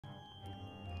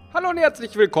Hallo und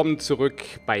herzlich willkommen zurück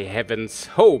bei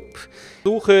Heaven's Hope.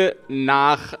 Suche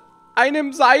nach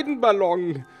einem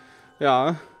Seidenballon.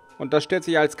 Ja, und das stellt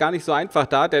sich als gar nicht so einfach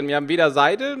dar, denn wir haben weder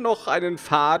Seide noch einen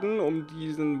Faden, um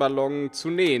diesen Ballon zu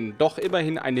nähen. Doch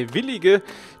immerhin eine willige,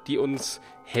 die uns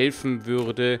helfen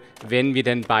würde, wenn wir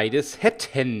denn beides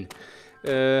hätten.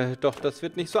 Doch das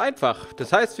wird nicht so einfach.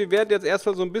 Das heißt, wir werden jetzt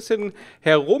erstmal so ein bisschen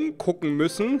herumgucken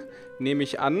müssen, nehme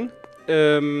ich an.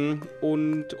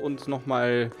 Und uns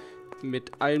nochmal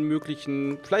mit allen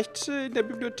möglichen, vielleicht in der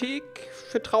Bibliothek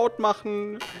vertraut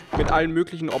machen, mit allen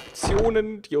möglichen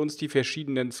Optionen, die uns die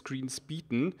verschiedenen Screens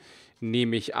bieten,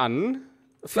 nehme ich an.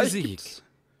 Physik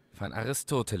von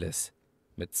Aristoteles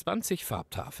mit 20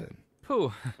 Farbtafeln.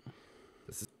 Puh.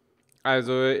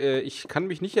 Also, ich kann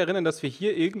mich nicht erinnern, dass wir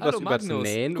hier irgendwas über das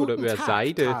Nähen oder über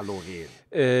Seide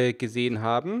gesehen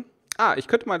haben. Ah, ich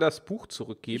könnte mal das Buch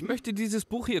zurückgeben. Ich möchte dieses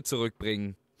Buch hier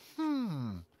zurückbringen.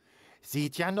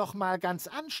 Sieht ja noch mal ganz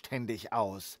anständig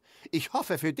aus. Ich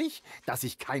hoffe für dich, dass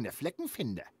ich keine Flecken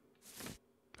finde.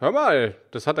 Hör mal,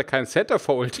 das hat ja kein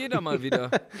Centerfold. Geh da mal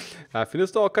wieder. Da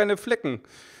findest du auch keine Flecken.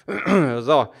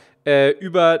 So,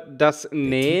 über das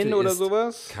Nähen oder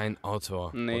sowas? Kein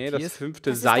Autor. Nee, das 5.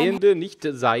 Seiende, nicht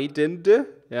Seidende.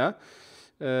 Ja.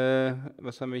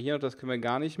 Was haben wir hier noch? Das können wir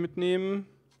gar nicht mitnehmen.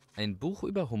 Ein Buch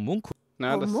über Homunculus.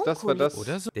 Na, das war das.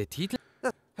 Oder so. Der Titel?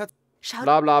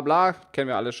 Bla bla bla. Kennen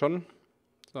wir alle schon.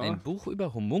 So. Ein Buch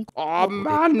über Homunculus. Oh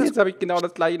Mann, jetzt habe ich genau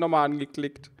das gleiche nochmal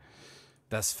angeklickt.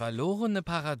 Das verlorene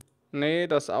Paradies. Nee,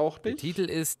 das auch nicht. Der Titel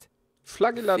ist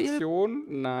Flagellation,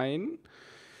 nein.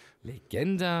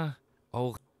 Legenda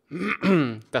auch.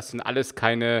 Das sind alles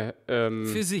keine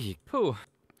Physik. Puh.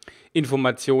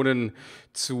 Informationen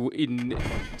zu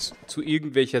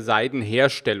irgendwelcher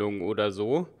Seidenherstellung oder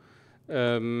so.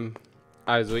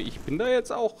 Also ich bin da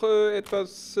jetzt auch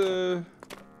etwas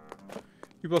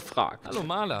überfragt. Hallo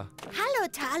Maler. Hallo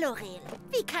Talorel,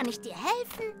 wie kann ich dir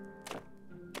helfen?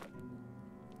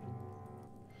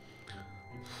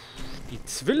 Die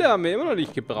Zwille haben wir immer noch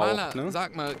nicht gebraucht, Maler, ne?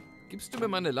 sag mal, gibst du mir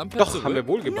meine Lampe Doch, zurück? haben wir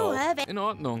wohl gebraucht. In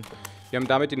Ordnung. Wir haben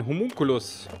damit den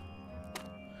Homunculus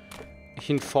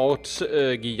hinfort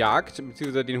gejagt,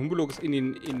 beziehungsweise den Homunculus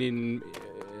in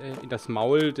das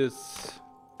Maul des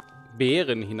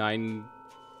Bären hinein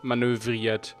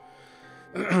manövriert.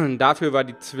 Dafür war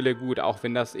die Zwille gut, auch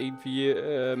wenn das irgendwie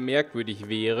merkwürdig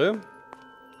wäre.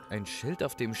 Ein Schild,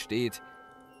 auf dem steht: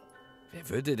 Wer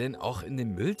würde denn auch in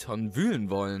den Mülltonnen wühlen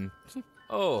wollen?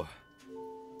 Oh.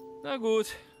 Na gut,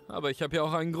 aber ich habe ja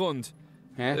auch einen Grund.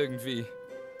 Hä? Irgendwie.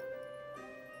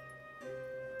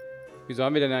 Wieso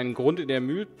haben wir denn einen Grund, in der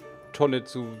Mülltonne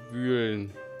zu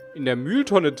wühlen? In der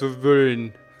Mülltonne zu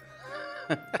wühlen?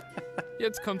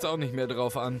 Jetzt kommt's auch nicht mehr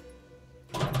drauf an.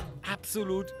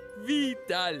 Absolut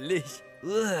widerlich.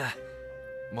 Uah.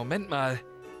 Moment mal.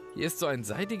 Hier ist so ein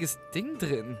seidiges Ding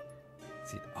drin.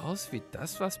 Sieht aus wie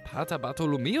das, was Pater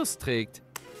Bartholomäus trägt.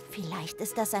 Vielleicht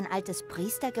ist das ein altes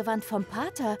Priestergewand vom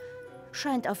Pater.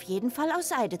 Scheint auf jeden Fall aus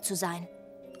Seide zu sein.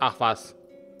 Ach was.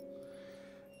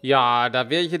 Ja, da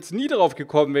wäre ich jetzt nie drauf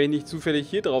gekommen, wenn ich nicht zufällig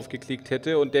hier drauf geklickt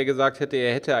hätte und der gesagt hätte,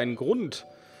 er hätte einen Grund.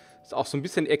 Ist auch so ein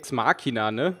bisschen Ex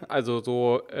Machina, ne? Also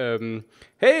so,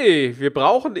 hey, wir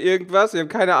brauchen irgendwas, wir haben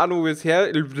keine Ahnung, wo es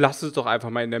her, lass es doch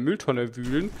einfach mal in der Mülltonne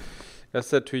wühlen. Das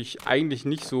ist natürlich eigentlich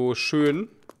nicht so schön,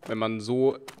 wenn man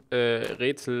so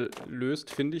Rätsel löst,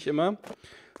 finde ich immer.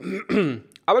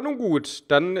 Aber nun gut,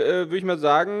 dann würde ich mal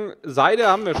sagen, Seide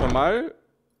haben wir schon mal.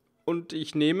 Und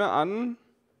ich nehme an,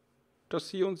 dass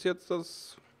sie uns jetzt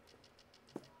das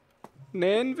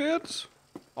nähen wird.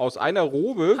 Aus einer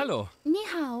Robe. Hallo. Ni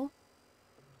hao.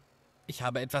 Ich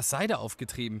habe etwas Seide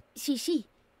aufgetrieben. Shishi.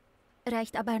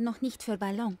 Reicht aber noch nicht für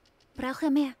Ballon.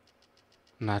 Brauche mehr.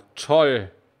 Na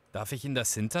toll. Darf ich in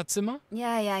das Hinterzimmer?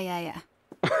 Ja.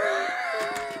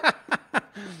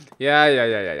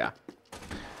 Ja.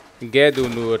 Geh du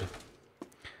nur.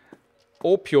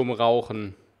 Opium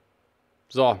rauchen.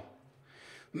 So.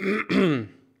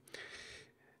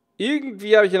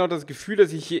 Irgendwie habe ich ja noch das Gefühl,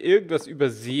 dass ich hier irgendwas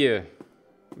übersehe.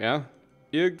 Ja.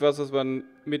 Irgendwas,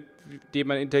 mit dem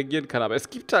man interagieren kann. Aber es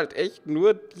gibt halt echt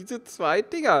nur diese zwei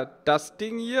Dinger. Das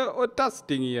Ding hier und das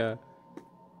Ding hier.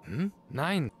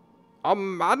 Nein. Oh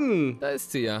Mann. Da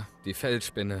ist sie ja, die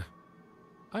Fellspinne.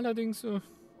 Allerdings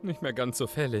nicht mehr ganz so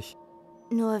fällig.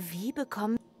 Nur wie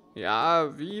bekommen...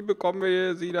 Ja, wie bekommen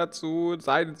wir sie dazu,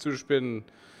 Seide zu spinnen?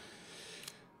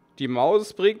 Die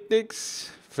Maus bringt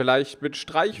nichts. Vielleicht mit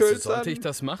Streichhölzern. Wieso sollte ich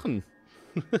das machen?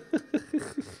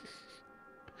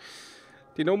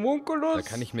 Den Homunculus? Da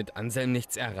kann ich mit Anselm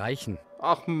nichts erreichen.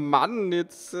 Ach Mann,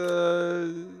 jetzt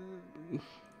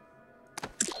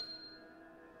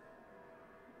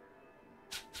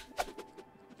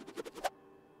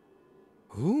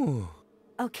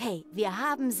Okay, wir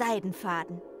haben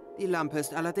Seidenfaden. Die Lampe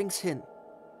ist allerdings hin.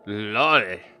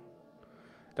 Lol.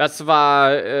 Das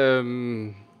war,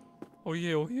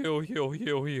 Oje, oje, oje,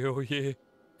 oje, oje, oje.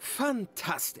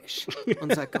 Fantastisch.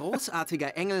 Unser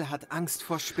großartiger Engel hat Angst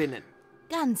vor Spinnen.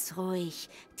 Ganz ruhig,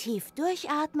 tief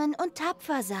durchatmen und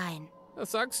tapfer sein.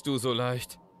 Das sagst du so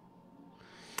leicht.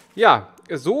 ja,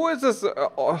 so ist es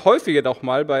häufiger doch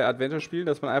mal bei Adventure-Spielen,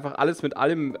 dass man einfach alles mit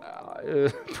allem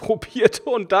probiert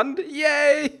und dann,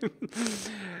 yay,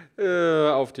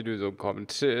 auf die Lösung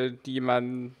kommt, die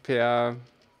man per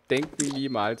Denken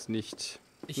niemals nicht.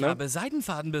 Ich habe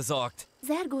Seidenfaden besorgt.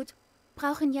 Sehr gut.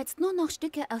 Brauchen jetzt nur noch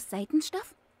Stücke aus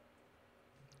Seidenstoff?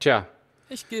 Tja,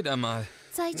 Ich gehe da mal.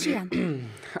 Zeit schieren.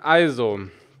 also,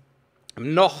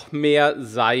 noch mehr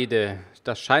Seide.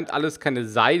 Das scheint alles keine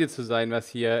Seide zu sein, was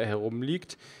hier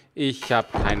herumliegt. Ich habe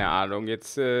keine Ahnung.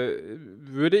 Jetzt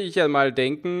würde ich ja mal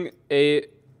denken, ey,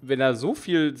 wenn da so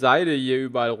viel Seide hier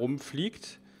überall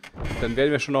rumfliegt, dann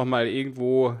werden wir schon noch mal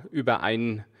irgendwo über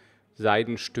ein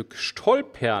Seidenstück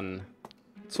stolpern.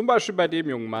 Zum Beispiel bei dem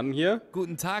jungen Mann hier.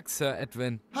 Guten Tag, Sir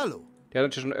Edwin. Hallo, Der hat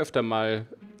uns ja schon öfter mal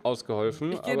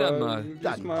ausgeholfen. Ich geh dann mal.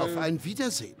 dann diesmal auf ein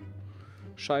Wiedersehen.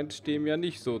 scheint dem ja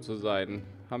nicht so zu sein.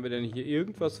 Haben wir denn hier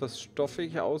irgendwas, was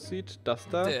stoffig aussieht? Das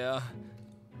da? Der...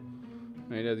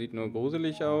 Ne, der sieht nur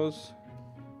gruselig aus.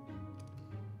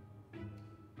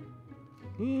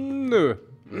 Nö.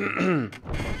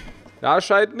 Da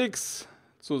scheint nichts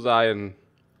zu sein.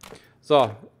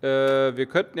 So, wir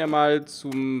könnten ja mal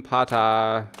zum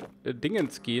Pater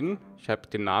Dingens gehen. Ich habe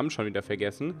den Namen schon wieder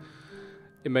vergessen.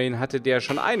 Immerhin hatte der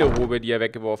schon eine Robe, die er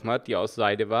weggeworfen hat, die aus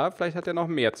Seide war. Vielleicht hat er noch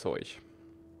mehr Zeug.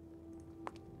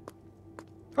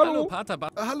 Hallo, Pater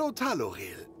Hallo,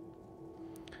 Talorel.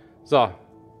 So.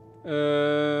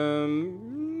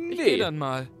 Ich Nee. gehe dann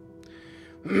mal.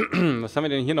 Was haben wir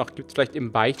denn hier noch? Gibt es vielleicht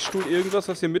im Beichtstuhl irgendwas,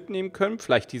 was wir mitnehmen können?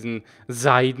 Vielleicht diesen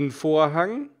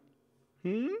Seidenvorhang?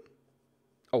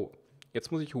 Oh,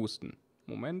 jetzt muss ich husten.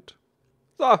 Moment.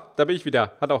 So, da bin ich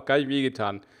wieder. Hat auch gar nicht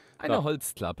wehgetan. Eine So.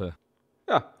 Holzklappe.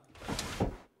 Ja.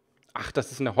 Ach,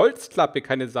 das ist eine Holzklappe,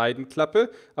 keine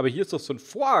Seidenklappe. Aber hier ist doch so ein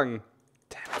Vorhang.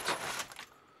 Damn it.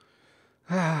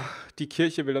 Ah, die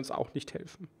Kirche will uns auch nicht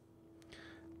helfen.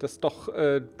 Das ist doch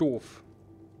doof.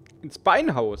 Ins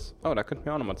Beinhaus. Oh, da könnten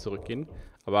wir auch nochmal zurückgehen.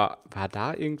 Aber war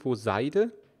da irgendwo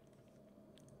Seide?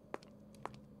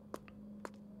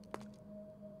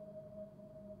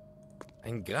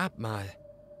 Ein Grabmal.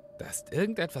 Da ist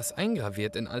irgendetwas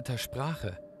eingraviert in alter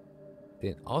Sprache.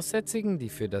 Den Aussätzigen, die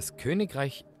für das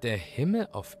Königreich der Himmel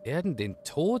auf Erden den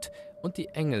Tod und die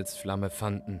Engelsflamme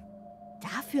fanden.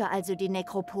 Dafür also die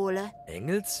Nekropole.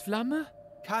 Engelsflamme?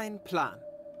 Kein Plan.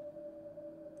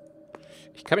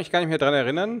 Ich kann mich gar nicht mehr dran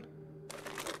erinnern,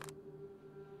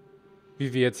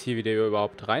 wie wir jetzt hier wieder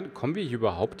überhaupt rein... Kommen wir hier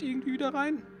überhaupt irgendwie wieder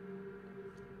rein?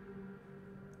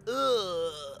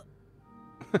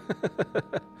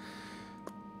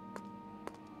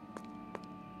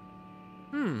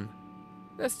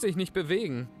 Lässt sich nicht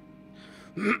bewegen.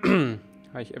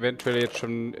 Habe ich eventuell jetzt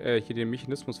schon hier den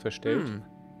Mechanismus verstellt?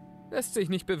 Lässt sich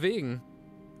nicht bewegen.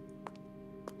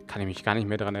 Kann ich mich gar nicht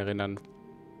mehr dran erinnern.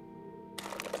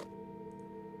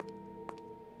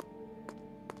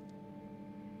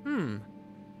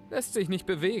 Lässt sich nicht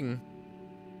bewegen.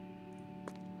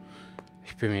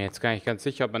 Ich bin mir jetzt gar nicht ganz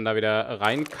sicher, ob man da wieder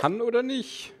rein kann oder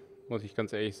nicht. Muss ich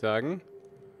ganz ehrlich sagen.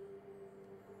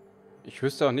 Ich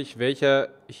wüsste auch nicht, welcher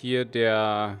hier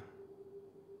der...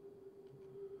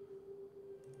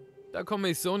 Da komme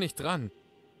ich so nicht dran.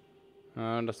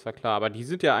 Ja, das war klar. Aber die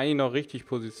sind ja eigentlich noch richtig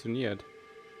positioniert.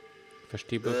 Ich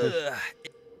verstehe bloß nicht.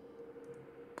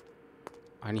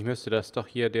 Eigentlich müsste das doch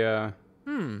hier der...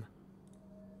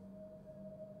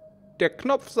 der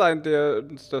Knopf sein, der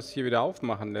uns das hier wieder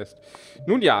aufmachen lässt.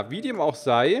 Nun ja, wie dem auch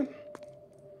sei.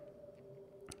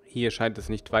 Hier scheint es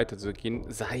nicht weiterzugehen.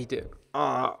 Seide.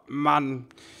 Ah, Mann.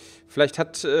 Vielleicht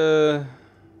hat der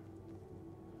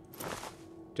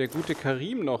gute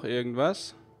Karim noch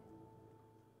irgendwas.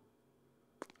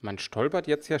 Man stolpert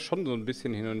jetzt ja schon so ein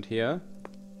bisschen hin und her.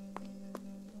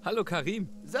 Hallo Karim.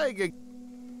 Sei ge...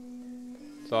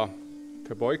 So,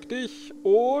 verbeug dich.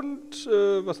 Und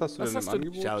was hast du denn im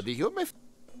Angebot? Schau dich um.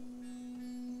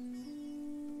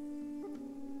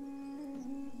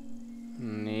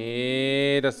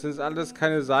 Nee, das ist alles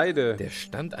keine Seide. Der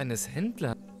Stand eines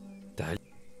Händlers. Da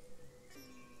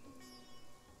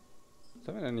Was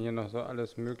haben wir denn hier noch so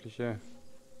alles Mögliche?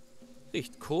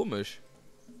 riecht komisch.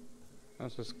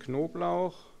 Das ist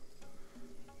Knoblauch.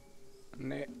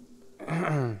 Nee.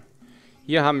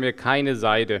 Hier haben wir keine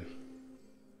Seide.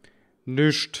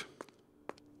 Nischt.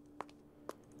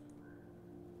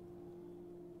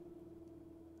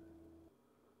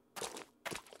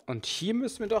 Und hier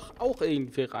müssen wir doch auch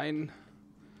irgendwie rein.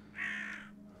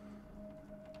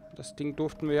 Das Ding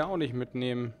durften wir ja auch nicht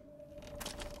mitnehmen.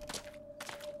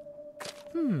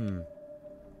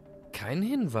 Kein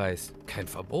Hinweis, kein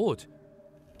Verbot.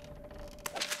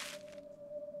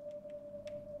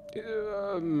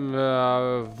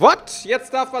 What?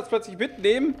 Jetzt darf man es plötzlich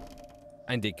mitnehmen?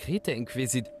 Ein Dekret der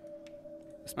Inquisit.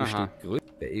 Es besteht Gründe,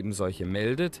 wer eben solche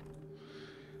meldet.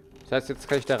 Das heißt, jetzt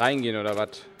kann ich da reingehen, oder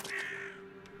was?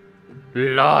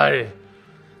 LOL.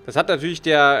 Das hat natürlich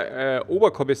der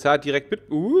Oberkommissar direkt mit...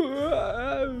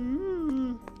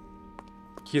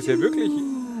 Hier ist ja wirklich...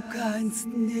 Du kannst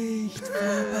nicht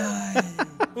vorbei.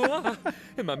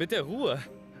 Immer mit der Ruhe.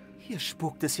 Hier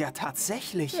spukt es ja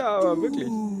tatsächlich. Ja, aber wirklich.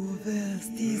 Du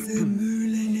wirst diese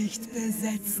Mühle nicht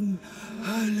besetzen,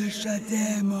 höllischer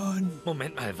Dämon.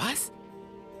 Moment mal, was?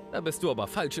 Da bist du aber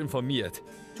falsch informiert.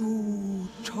 Du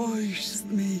täuschst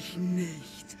mich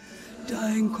nicht.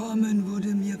 Dein Kommen wurde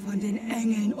mir von den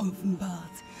Engeln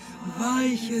offenbart.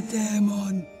 Weiche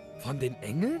Dämon. Von den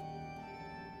Engeln?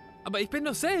 Aber ich bin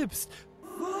doch selbst.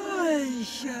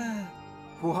 Weiche.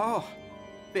 Wow.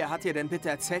 Wer hat dir denn bitte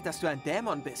erzählt, dass du ein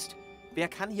Dämon bist? Wer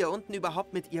kann hier unten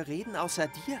überhaupt mit ihr reden, außer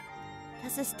dir?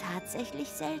 Das ist tatsächlich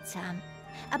seltsam.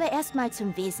 Aber erstmal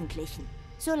zum Wesentlichen.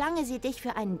 Solange sie dich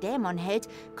für einen Dämon hält,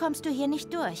 kommst du hier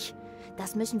nicht durch.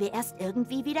 Das müssen wir erst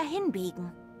irgendwie wieder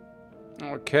hinbiegen.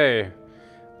 Okay.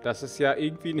 Das ist ja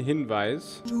irgendwie ein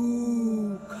Hinweis.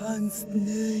 Du kannst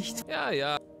nicht.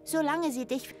 Ja. Solange sie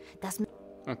dich...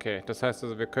 Okay, das heißt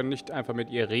also, wir können nicht einfach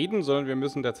mit ihr reden, sondern wir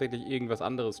müssen tatsächlich irgendwas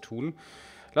anderes tun.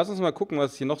 Lass uns mal gucken,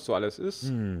 was hier noch so alles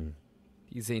ist.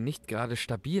 Die sehen nicht gerade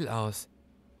stabil aus.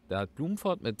 Da hat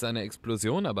Blumford mit seiner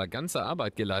Explosion aber ganze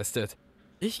Arbeit geleistet.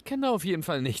 Ich kenne auf jeden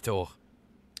Fall nicht hoch.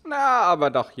 Na, aber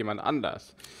doch jemand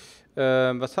anders.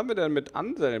 Was haben wir denn mit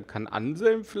Anselm? Kann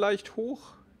Anselm vielleicht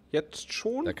hoch? Jetzt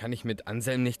schon? Da kann ich mit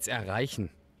Anselm nichts erreichen.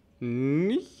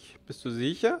 Nicht? Bist du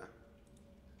sicher?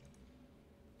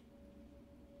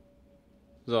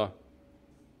 So.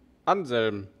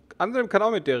 Anselm. Anselm kann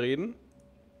auch mit dir reden.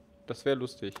 Das wäre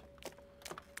lustig.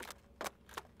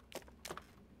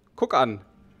 Guck an.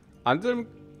 Anselm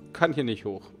kann hier nicht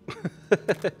hoch.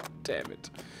 Damn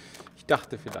it. Ich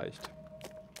dachte vielleicht.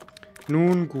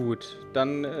 Nun gut.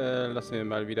 Dann lassen wir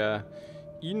mal wieder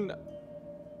ihn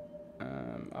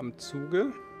am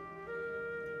Zuge.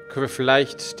 Können wir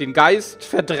vielleicht den Geist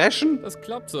verdreschen? Das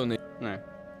klappt so nicht. Nee.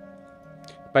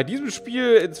 Bei diesem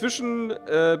Spiel inzwischen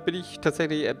bin ich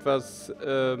tatsächlich etwas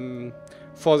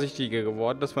vorsichtiger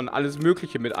geworden, dass man alles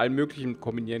Mögliche mit allem Möglichen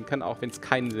kombinieren kann, auch wenn es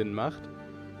keinen Sinn macht.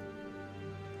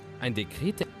 Ein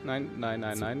Dekret,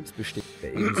 Nein. es besteht,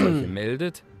 wer eben solche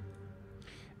meldet.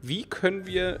 Wie können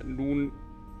wir nun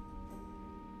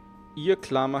ihr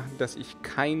klar machen, dass ich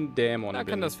kein Dämon Da bin?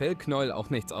 kann das Fellknäuel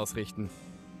auch nichts ausrichten.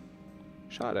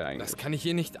 Schade eigentlich. Das kann ich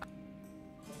hier nicht...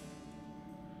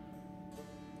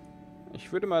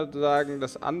 Ich würde mal sagen,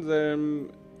 dass Anselm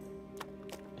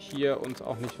hier uns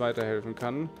auch nicht weiterhelfen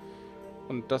kann.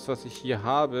 Und das, was ich hier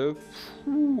habe,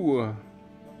 können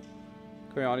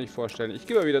wir auch nicht vorstellen. Ich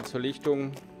gehe mal wieder zur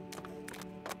Lichtung.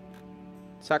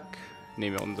 Zack.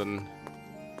 Nehmen wir unseren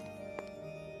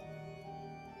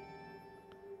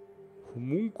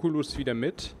Homunculus wieder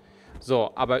mit.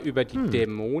 So, aber über die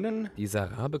Dämonen...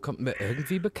 Dieser Rabe kommt mir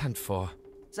irgendwie bekannt vor.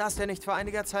 Saß der nicht vor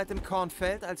einiger Zeit im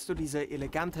Kornfeld, als du diese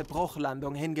elegante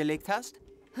Bruchlandung hingelegt hast?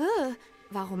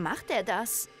 Warum macht er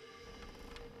das?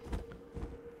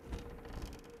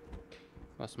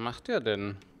 Was macht er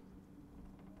denn?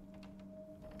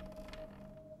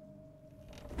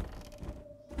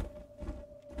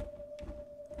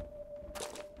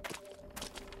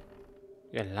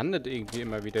 Er landet irgendwie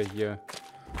immer wieder hier.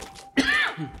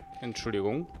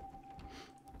 Entschuldigung.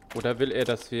 Oder will er,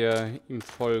 dass wir ihm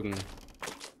folgen?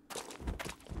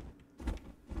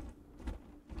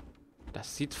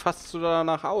 Das sieht fast so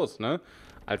danach aus, ne?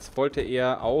 Als wollte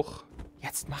er auch...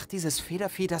 Jetzt macht dieses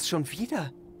Federvieh das schon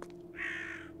wieder.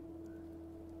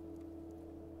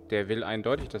 Der will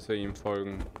eindeutig, dass wir ihm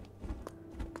folgen.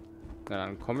 Na,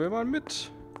 dann kommen wir mal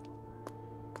mit.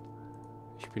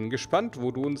 Ich bin gespannt,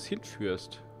 wo du uns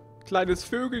hinführst. Kleines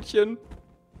Vögelchen.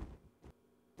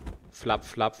 Flapp,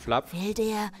 flapp, flapp. Will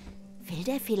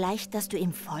der vielleicht, dass du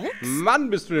ihm folgst? Mann,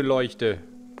 bist du eine Leuchte.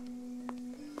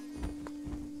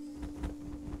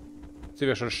 Sind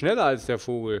wir schon schneller als der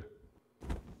Vogel.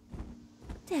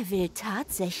 Der will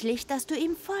tatsächlich, dass du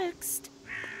ihm folgst.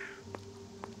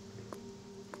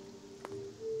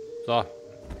 So.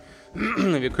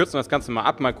 Wir kürzen das Ganze mal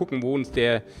ab. Mal gucken, wo uns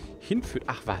der hinführt.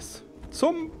 Ach was.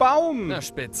 Zum Baum. Na,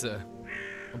 Spitze.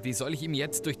 Und wie soll ich ihm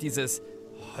jetzt durch dieses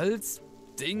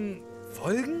Holzding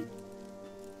folgen?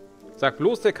 Sag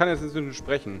bloß, der kann jetzt inzwischen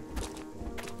sprechen.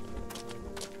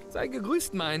 Sei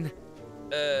gegrüßt, mein,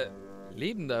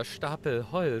 lebender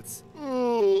Stapel Holz.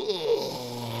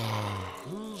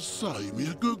 Sei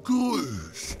mir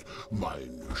gegrüßt,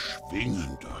 mein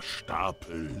schwingender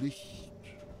Stapel Licht.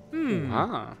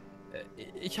 Ah.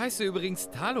 Ich heiße übrigens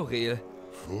Talorel.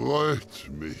 Freut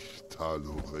mich,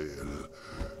 Talorel.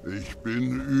 Ich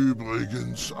bin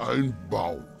übrigens ein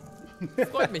Baum.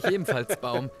 Freut mich ebenfalls,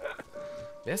 Baum.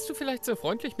 Wärst du vielleicht so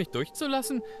freundlich, mich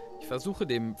durchzulassen? Ich versuche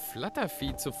dem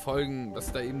Flattervieh zu folgen,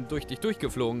 das da eben durch dich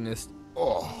durchgeflogen ist.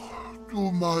 Oh,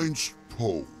 du meinst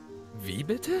Poe. Wie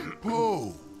bitte?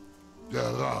 Poe, der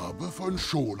Rabe von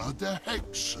Schoner der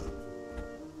Hexe.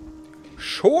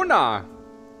 Schoner!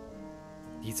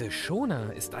 Diese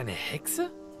Schoner ist eine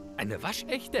Hexe? Eine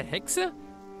waschechte Hexe?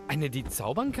 Eine, die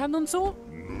zaubern kann und so?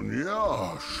 Nun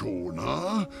ja,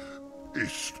 Schoner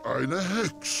ist eine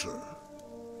Hexe.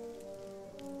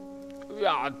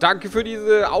 Ja, danke für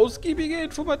diese ausgiebige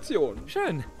Information.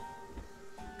 Schön.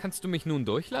 Kannst du mich nun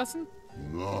durchlassen?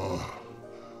 Na,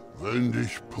 wenn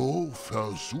dich Poe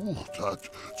versucht hat,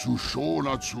 zu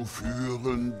Schoner zu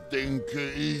führen,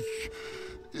 denke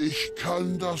ich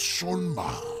kann das schon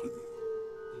machen.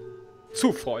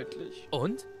 Zu freundlich.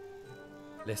 Und?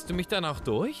 Lässt du mich dann auch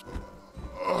durch?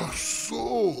 Ach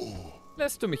so.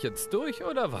 Lässt du mich jetzt durch,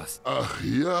 oder was? Ach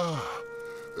ja.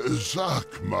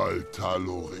 Sag mal,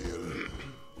 Talorel,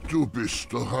 du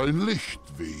bist doch ein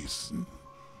Lichtwesen.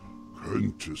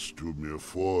 Könntest du mir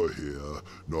vorher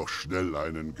noch schnell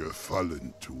einen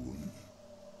Gefallen tun?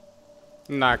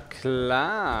 Na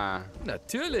klar.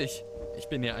 Natürlich. Ich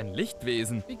bin ja ein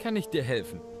Lichtwesen. Wie kann ich dir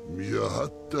helfen? Mir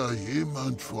hat da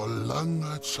jemand vor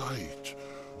langer Zeit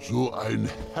so ein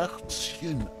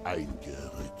Herzchen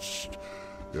eingeritzt.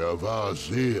 Er war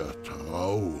sehr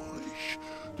traurig.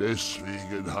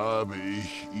 Deswegen habe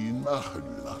ich ihn machen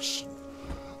lassen.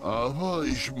 Aber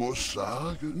ich muss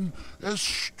sagen, es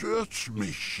stört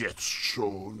mich jetzt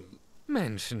schon.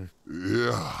 Menschen.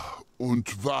 Ja,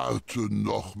 und warte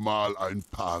noch mal ein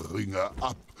paar Ringe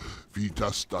ab, wie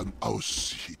das dann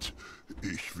aussieht.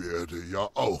 Ich werde ja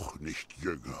auch nicht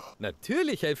jünger.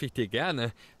 Natürlich helfe ich dir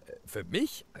gerne. Für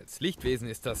mich als Lichtwesen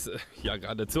ist das ja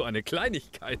geradezu eine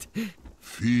Kleinigkeit.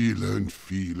 Vielen,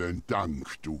 vielen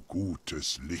Dank, du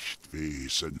gutes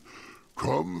Lichtwesen.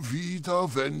 Komm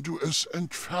wieder, wenn du es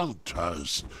entfernt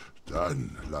hast.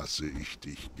 Dann lasse ich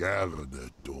dich gerne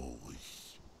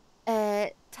durch.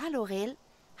 Talorel,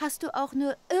 hast du auch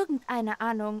nur irgendeine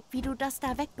Ahnung, wie du das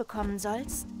da wegbekommen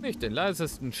sollst? Nicht den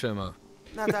leisesten Schimmer.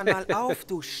 Na dann mal auf,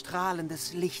 du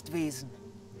strahlendes Lichtwesen.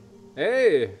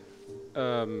 Hey,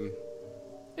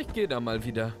 Ich gehe da mal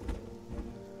wieder.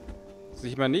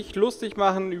 sich mal nicht lustig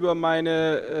machen über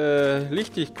meine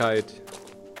Lichtigkeit.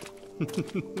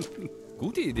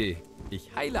 Gute Idee.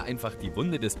 Ich heile einfach die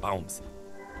Wunde des Baums.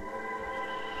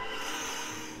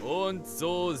 Und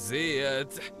so sehet.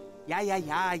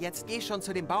 Ja, jetzt geh schon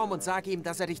zu dem Baum und sag ihm,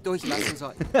 dass er dich durchlassen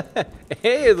soll.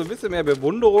 Hey, so ein bisschen mehr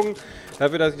Bewunderung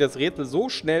dafür, dass ich das Rätsel so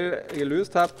schnell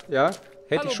gelöst habe. Ja,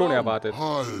 hätte Hallo, ich schon Baum. erwartet.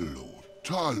 Hallo,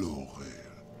 Talorel.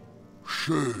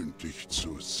 Schön, dich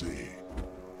zu sehen.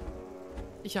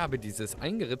 Ich habe dieses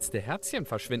eingeritzte Herzchen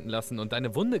verschwinden lassen und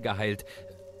deine Wunde geheilt.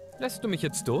 Lässt du mich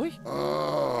jetzt durch?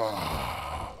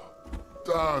 Ah,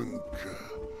 danke.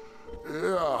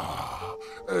 Ja,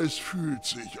 es fühlt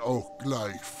sich auch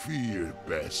gleich viel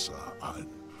besser an.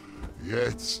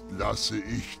 Jetzt lasse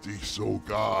ich dich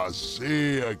sogar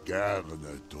sehr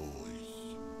gerne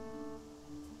durch.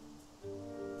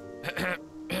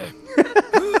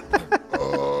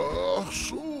 Ach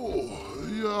so,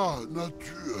 ja,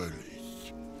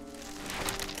 natürlich.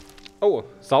 Oh,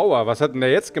 sauber. Was hat denn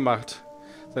der jetzt gemacht?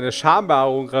 Seine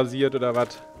Schambehaarung rasiert oder was?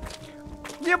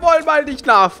 Wir wollen mal nicht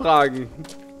nachfragen.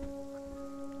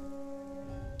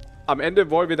 Am Ende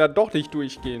wollen wir dann doch nicht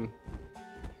durchgehen.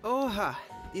 Oha,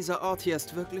 dieser Ort hier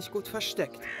ist wirklich gut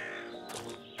versteckt.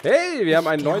 Hey, wir haben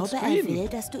einen neuen Ich glaube, er Screen. will,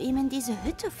 dass du ihm in diese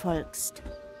Hütte folgst.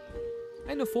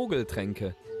 Eine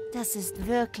Vogeltränke. Das ist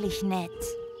wirklich nett.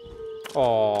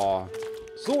 Oh,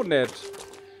 so nett.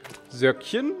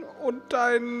 Söckchen und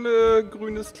ein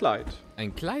grünes Kleid.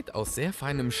 Ein Kleid aus sehr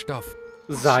feinem Stoff.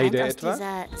 Seide Scheint etwa? aus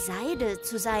dieser Seide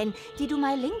zu sein, die du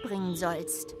Mai Ling bringen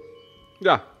sollst.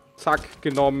 Ja, zack,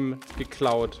 genommen,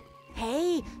 geklaut.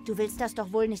 Hey, du willst das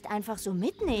doch wohl nicht einfach so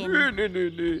mitnehmen.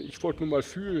 Nee. Ich wollte nur mal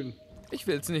fühlen. Ich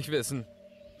will's nicht wissen.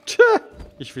 Tja,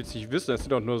 ich will's nicht wissen, das sind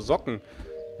doch nur Socken.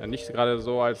 Ja, nicht gerade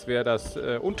so, als wäre das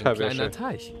Ein Unterwäsche. kleiner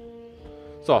Teich.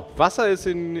 So, Wasser ist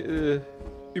im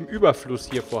Überfluss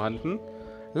hier vorhanden.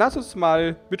 Lass uns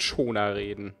mal mit Schoner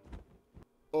reden.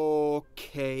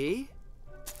 Okay.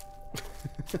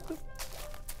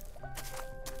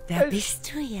 Da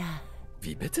bist du ja.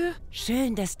 Wie bitte?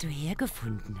 Schön, dass du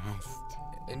hergefunden hast.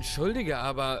 Entschuldige,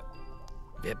 aber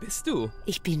wer bist du?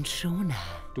 Ich bin Shona.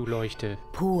 Du Leuchte.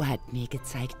 Po hat mir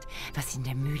gezeigt, was in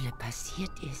der Mühle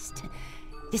passiert ist.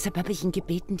 Deshalb habe ich ihn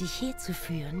gebeten, dich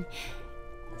herzuführen.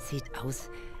 Sieht aus,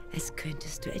 als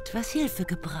könntest du etwas Hilfe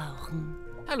gebrauchen.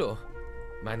 Hallo,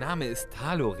 mein Name ist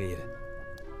Talorel.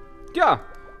 Ja,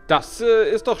 das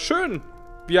ist doch schön.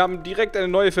 Wir haben direkt eine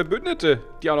neue Verbündete,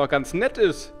 die auch noch ganz nett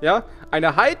ist, ja?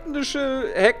 Eine heidnische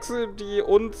Hexe, die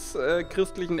uns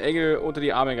christlichen Engel unter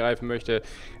die Arme greifen möchte.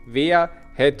 Wer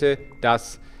hätte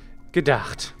das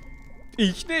gedacht?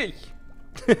 Ich nicht.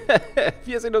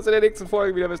 Wir sehen uns in der nächsten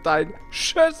Folge wieder. Bis dahin.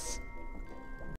 Tschüss.